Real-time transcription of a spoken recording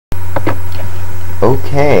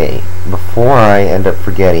Okay, before I end up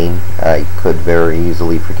forgetting, I could very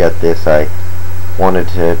easily forget this. I wanted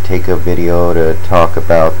to take a video to talk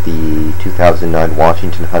about the 2009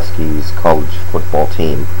 Washington Huskies college football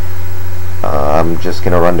team. I'm just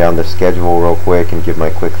going to run down the schedule real quick and give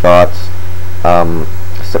my quick thoughts.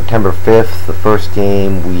 September 5th, the first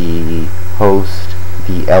game, we host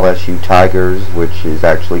the LSU Tigers, which is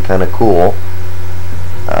actually kind of cool.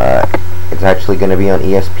 It's actually going to be on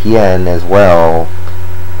ESPN as well.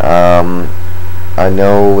 I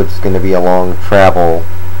know it's going to be a long travel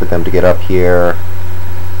for them to get up here,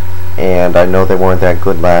 and I know they weren't that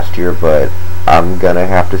good last year, but I'm going to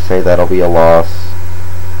have to say that'll be a loss.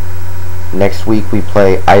 Next week we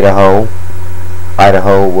play Idaho.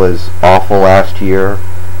 Idaho was awful last year,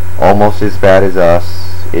 almost as bad as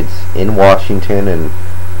us. It's in Washington, and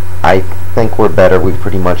I think we're better. We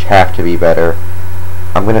pretty much have to be better.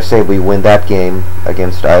 I'm going to say we win that game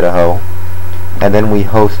against Idaho. And then we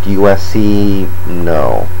host USC.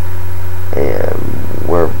 No.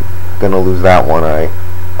 We're going to lose that one.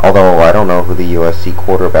 Although I don't know who the USC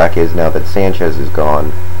quarterback is now that Sanchez is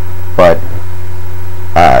gone. But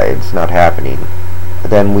it's not happening.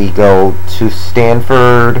 Then we go to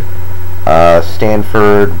Stanford.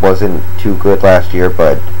 Stanford wasn't too good last year,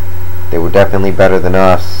 but they were definitely better than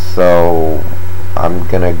us. So I'm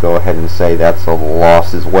going to go ahead and say that's a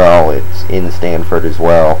loss as well. It's in Stanford as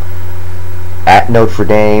well. At Notre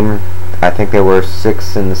Dame, I think they were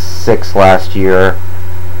 6-6 last year,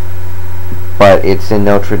 but it's in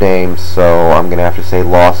Notre Dame, so I'm going to have to say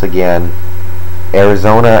loss again.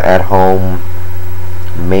 Arizona at home,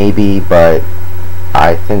 maybe, but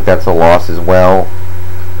I think that's a loss as well.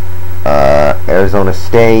 Arizona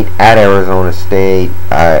State, at Arizona State,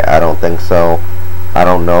 I don't think so. I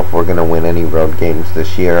don't know if we're going to win any road games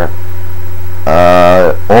this year.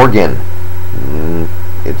 Oregon,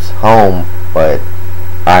 it's home, but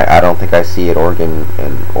I don't think I see it. Oregon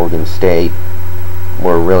and Oregon State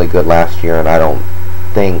were really good last year, and I don't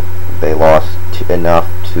think they lost enough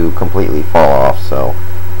to completely fall off, so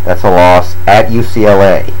that's a loss. At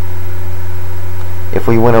UCLA, if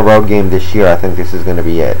we win a road game this year, I think this is going to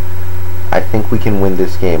be it. I think we can win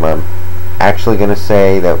this game. I'm actually going to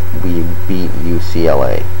say that we beat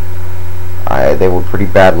UCLA. They were pretty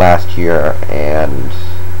bad last year, and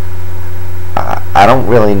I don't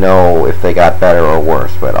really know if they got better or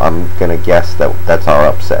worse, but I'm going to guess that that's our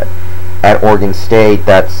upset. At Oregon State,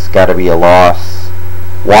 that's got to be a loss.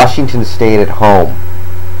 Washington State at home,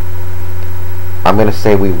 I'm going to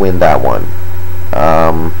say we win that one.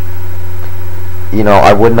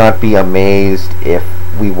 I would not be amazed if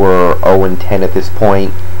we were 0-10 at this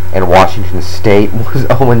point, and Washington State was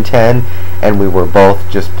 0-10, and we were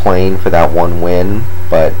both just playing for that one win,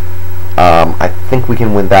 but I think we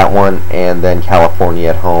can win that one. And then California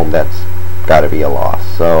at home, that's got to be a loss.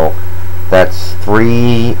 So that's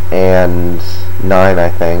 3-9, I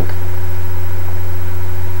think.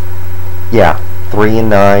 Yeah,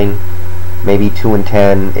 3-9, maybe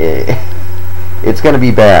 2-10. It's going to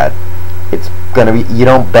be bad. It's going to be, you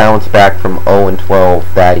don't bounce back from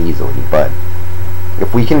 0-12 that easily, but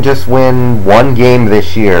if we can just win one game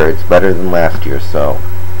this year, it's better than last year. So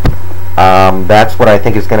that's what I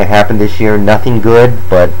think is going to happen this year. Nothing good,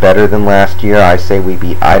 but better than last year. I say we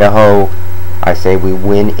beat Idaho. I say we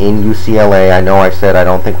win in UCLA. I know I said I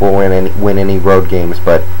don't think we'll win any road games,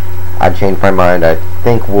 but I changed my mind. I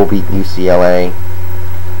think we'll beat UCLA,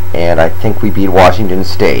 and I think we beat Washington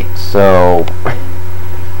State. So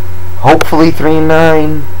hopefully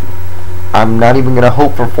 3-9. I'm not even going to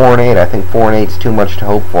hope for 4-8. I think 4-8 is too much to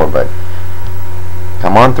hope for, but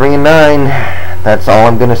come on, 3-9. That's all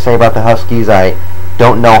I'm going to say about the Huskies. I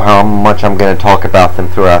don't know how much I'm going to talk about them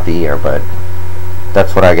throughout the year, but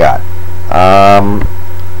that's what I got.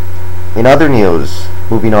 In other news,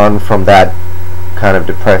 moving on from that kind of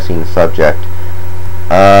depressing subject,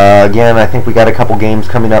 again, I think we got a couple games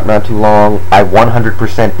coming up not too long. I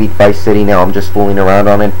 100% beat Vice City. Now I'm just fooling around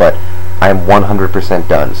on it, but I'm 100%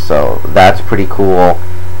 done, so that's pretty cool.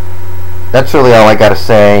 That's really all I gotta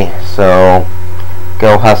say, so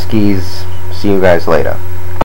go Huskies. See you guys later.